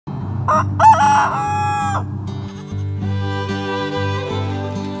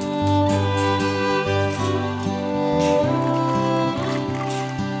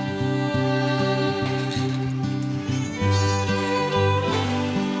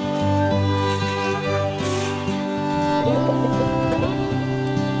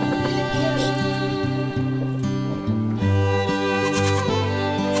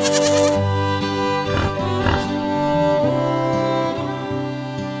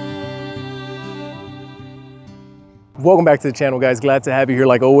Welcome back to the channel, guys. Glad to have you here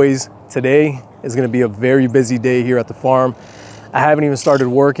like always. Today is going to be a very busy day here at the farm. I haven't even started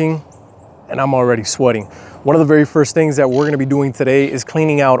working and I'm already sweating. One of the very first things that we're going to be doing today is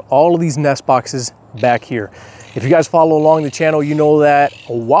cleaning out all of these nest boxes back here. If you guys follow along the channel, you know that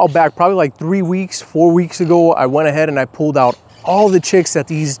a while back, probably like 4 weeks ago, I went ahead and I pulled out all the chicks that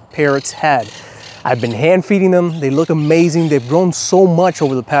these parrots had. I've been hand feeding them. They look amazing. They've grown so much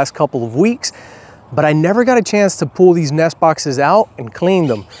over the past couple of weeks, but I never got a chance to pull these nest boxes out and clean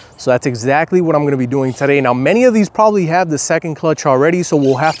them. So that's exactly what I'm gonna be doing today. Now, many of these probably have the second clutch already, so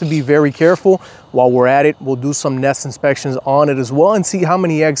we'll have to be very careful. While we're at it, we'll do some nest inspections on it as well and see how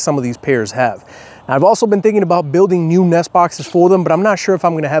many eggs some of these pairs have. Now, I've also been thinking about building new nest boxes for them, but I'm not sure if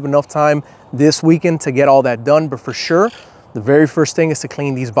I'm gonna have enough time this weekend to get all that done, but for sure, the very first thing is to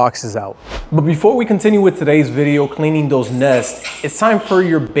clean these boxes out. But before we continue with today's video, cleaning those nests, it's time for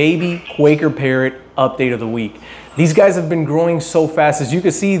your baby Quaker parrot update of the week. These guys have been growing so fast. As you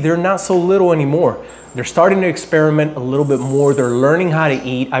can see, they're not so little anymore. They're starting to experiment a little bit more. They're learning how to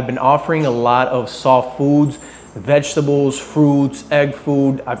eat. I've been offering a lot of soft foods, vegetables, fruits, egg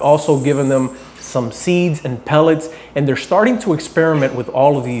food. I've also given them some seeds and pellets, and they're starting to experiment with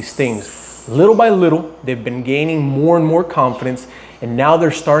all of these things. Little by little, they've been gaining more and more confidence, and now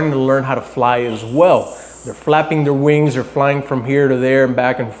they're starting to learn how to fly as well. They're flapping their wings, they're flying from here to there and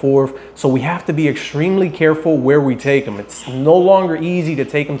back and forth. So we have to be extremely careful where we take them. It's no longer easy to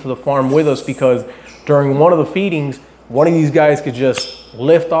take them to the farm with us because during one of the feedings, one of these guys could just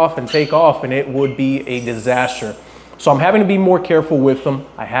lift off and take off and it would be a disaster. So I'm having to be more careful with them.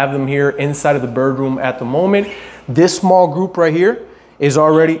 I have them here inside of the bird room at the moment. This small group right here is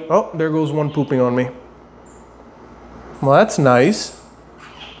already, oh, there goes one pooping on me. Well, that's nice.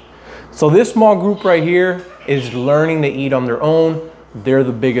 So this small group right here is learning to eat on their own. They're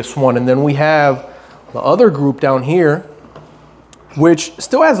the biggest one. And then we have the other group down here, which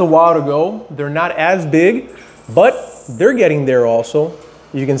still has a while to go. They're not as big, but they're getting there also.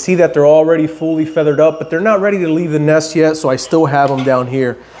 You can see that they're already fully feathered up, but they're not ready to leave the nest yet, so I still have them down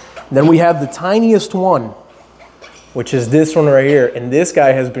here. Then we have the tiniest one, which is this one right here. And this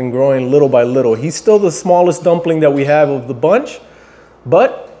guy has been growing little by little. He's still the smallest dumpling that we have of the bunch,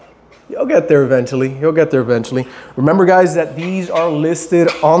 but he'll get there eventually. He'll get there eventually. Remember, guys, that these are listed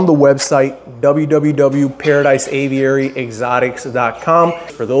on the website, www.paradiseaviaryexotics.com.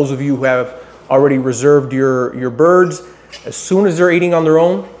 For those of you who have already reserved your birds, as soon as they're eating on their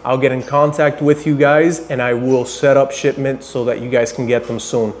own, I'll get in contact with you guys and I will set up shipment so that you guys can get them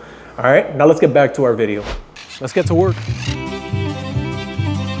soon. All right, now let's get back to our video. Let's get to work.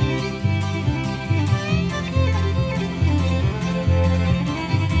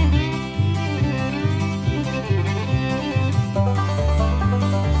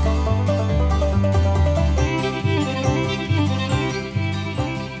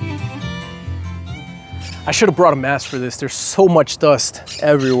 I should have brought a mask for this. There's so much dust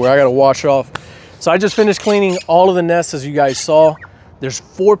everywhere. I gotta wash off. So I just finished cleaning all of the nests, as you guys saw. There's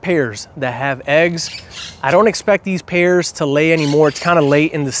 4 pairs that have eggs. I don't expect these pairs to lay anymore. It's kind of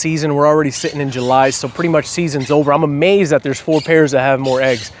late in the season. We're already sitting in July, so pretty much season's over. I'm amazed that there's 4 pairs that have more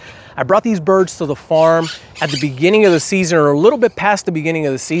eggs. I brought these birds to the farm at the beginning of the season, or a little bit past the beginning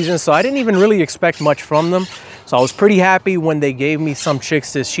of the season, so I didn't even really expect much from them. So I was pretty happy when they gave me some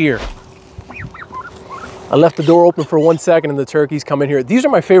chicks this year. I left the door open for 1 second and the turkeys come in here. These are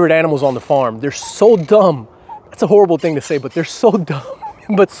my favorite animals on the farm. They're so dumb. That's a horrible thing to say, but they're so dumb,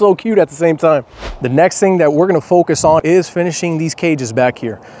 but so cute at the same time. The next thing that we're gonna focus on is finishing these cages back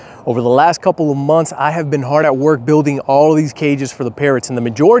here. Over the last couple of months, I have been hard at work building all of these cages for the parrots, and the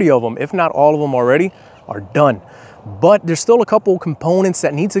majority of them, if not all of them already, are done. But there's still a couple components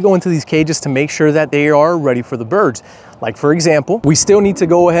that need to go into these cages to make sure that they are ready for the birds. Like, for example, we still need to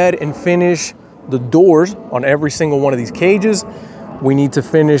go ahead and finish the doors on every single one of these cages. We need to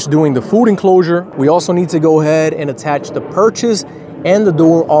finish doing the food enclosure. We also need to go ahead and attach the perches and the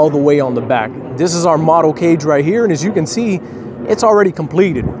door all the way on the back. This is our model cage right here, and as you can see, it's already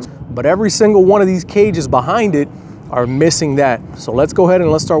completed. But every single one of these cages behind it are missing that. So let's go ahead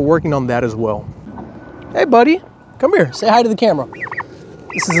and let's start working on that as well. Hey buddy, come here, say hi to the camera.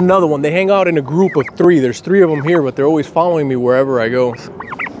 This is another one. They hang out in a group of 3. There's 3 of them here, but they're always following me wherever I go.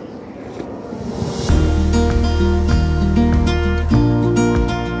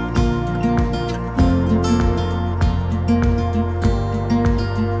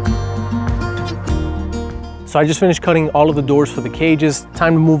 So I just finished cutting all of the doors for the cages.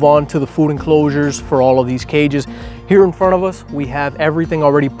 Time to move on to the food enclosures for all of these cages. Here in front of us, we have everything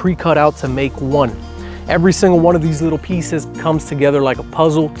already pre-cut out to make one. Every single one of these little pieces comes together like a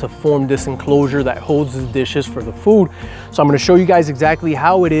puzzle to form this enclosure that holds the dishes for the food. So I'm gonna show you guys exactly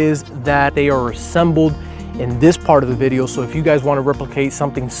how it is that they are assembled in this part of the video. So if you guys wanna replicate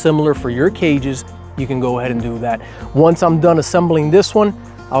something similar for your cages, you can go ahead and do that. Once I'm done assembling this one,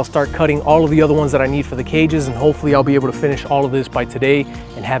 I'll start cutting all of the other ones that I need for the cages, and hopefully I'll be able to finish all of this by today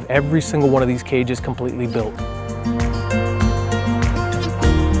and have every single one of these cages completely built.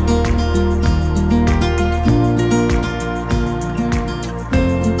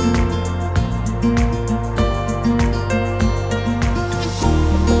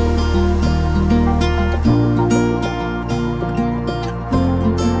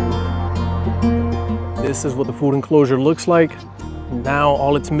 This is what the food enclosure looks like. Now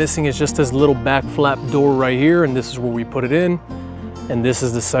all it's missing is just this little back flap door right here, and this is where we put it in. And this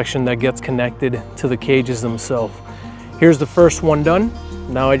is the section that gets connected to the cages themselves. Here's the first one done.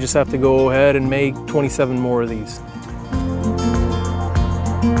 Now I just have to go ahead and make 27 more of these.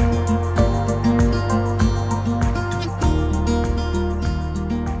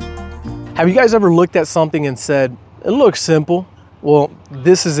 Have you guys ever looked at something and said, it looks simple? Well,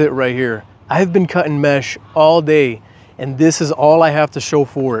 this is it right here. I've been cutting mesh all day, and this is all I have to show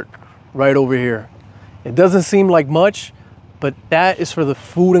for it right over here. It doesn't seem like much, but that is for the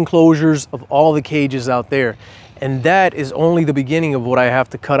food enclosures of all the cages out there. And that is only the beginning of what I have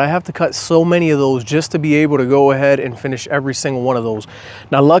to cut. I have to cut so many of those just to be able to go ahead and finish every single one of those.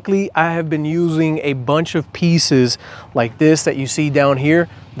 Now, luckily, I have been using a bunch of pieces like this that you see down here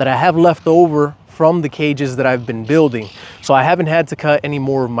that I have left over from the cages that I've been building. So I haven't had to cut any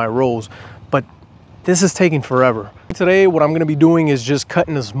more of my rows, but this is taking forever. Today, what I'm gonna be doing is just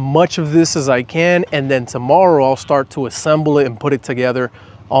cutting as much of this as I can, and then tomorrow I'll start to assemble it and put it together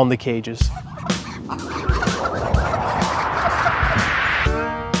on the cages.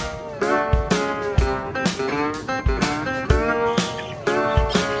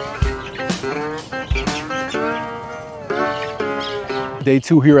 Day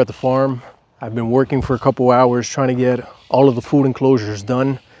 2 here at the farm. I've been working for a couple hours trying to get all of the food enclosures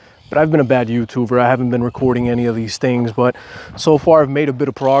done. But I've been a bad YouTuber. I haven't been recording any of these things, but so far I've made a bit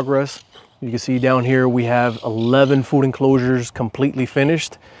of progress. You can see down here we have 11 food enclosures completely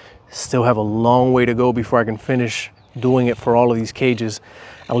finished. Still have a long way to go before I can finish doing it for all of these cages.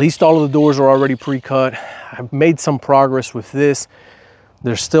 At least all of the doors are already pre-cut. I've made some progress with this.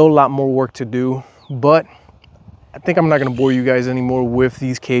 There's still a lot more work to do, but I think I'm not gonna bore you guys anymore with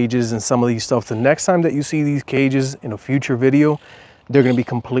these cages and some of these stuff. The next time that you see these cages in a future video, they're gonna be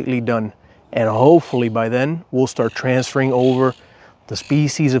completely done. And hopefully by then, we'll start transferring over the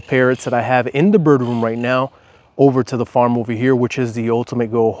species of parrots that I have in the bird room right now over to the farm over here, which is the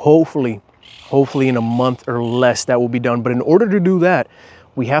ultimate goal. Hopefully in a month or less, that will be done. But in order to do that,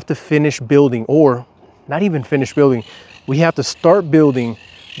 we have to finish building, or not even finish building, we have to start building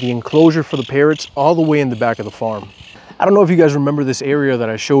the enclosure for the parrots all the way in the back of the farm. I don't know if you guys remember this area that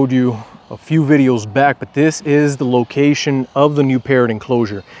I showed you a few videos back, but this is the location of the new parrot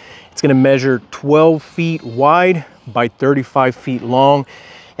enclosure. It's gonna measure 12 feet wide by 35 feet long,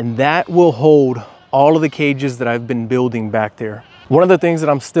 and that will hold all of the cages that I've been building back there. One of the things that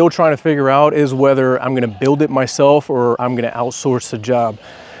I'm still trying to figure out is whether I'm gonna build it myself or I'm gonna outsource the job.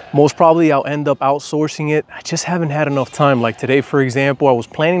 Most probably I'll end up outsourcing it. I just haven't had enough time. Like today, for example, I was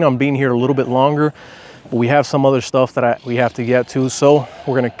planning on being here a little bit longer, but we have some other stuff that we have to get to. So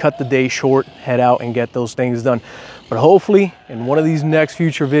we're gonna cut the day short, head out and get those things done. But hopefully in one of these next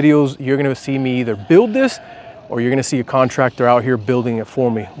future videos, you're gonna see me either build this or you're gonna see a contractor out here building it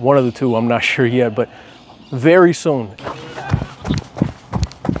for me. One of the two, I'm not sure yet, but very soon.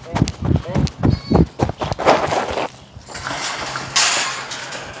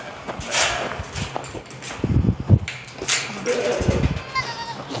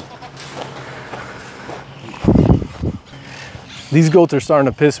 These goats are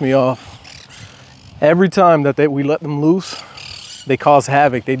starting to piss me off. Every time that we let them loose, they cause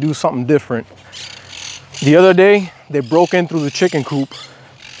havoc. They do something different. The other day, they broke in through the chicken coop.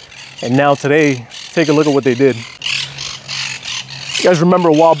 And now today, take a look at what they did. You guys remember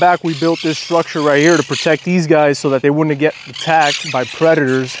a while back, we built this structure right here to protect these guys so that they wouldn't get attacked by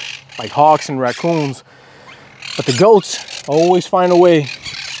predators like hawks and raccoons. But the goats always find a way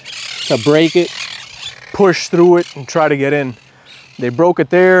to break it, push through it, and try to get in. They broke it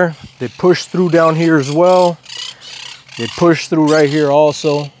there. They pushed through down here as well. They pushed through right here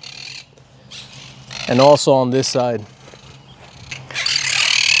also. And also on this side.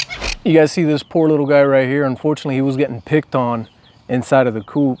 You guys see this poor little guy right here? Unfortunately, he was getting picked on inside of the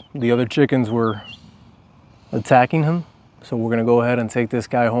coop. The other chickens were attacking him. So we're gonna go ahead and take this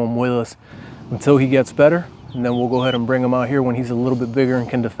guy home with us until he gets better. And then we'll go ahead and bring him out here when he's a little bit bigger and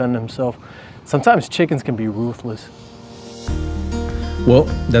can defend himself. Sometimes chickens can be ruthless. Well,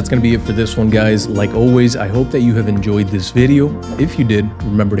 that's gonna be it for this one, guys. Like always, I hope that you have enjoyed this video. If you did,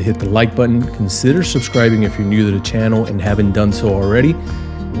 remember to hit the like button. Consider subscribing if you're new to the channel and haven't done so already.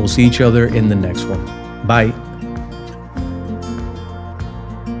 We'll see each other in the next one. Bye.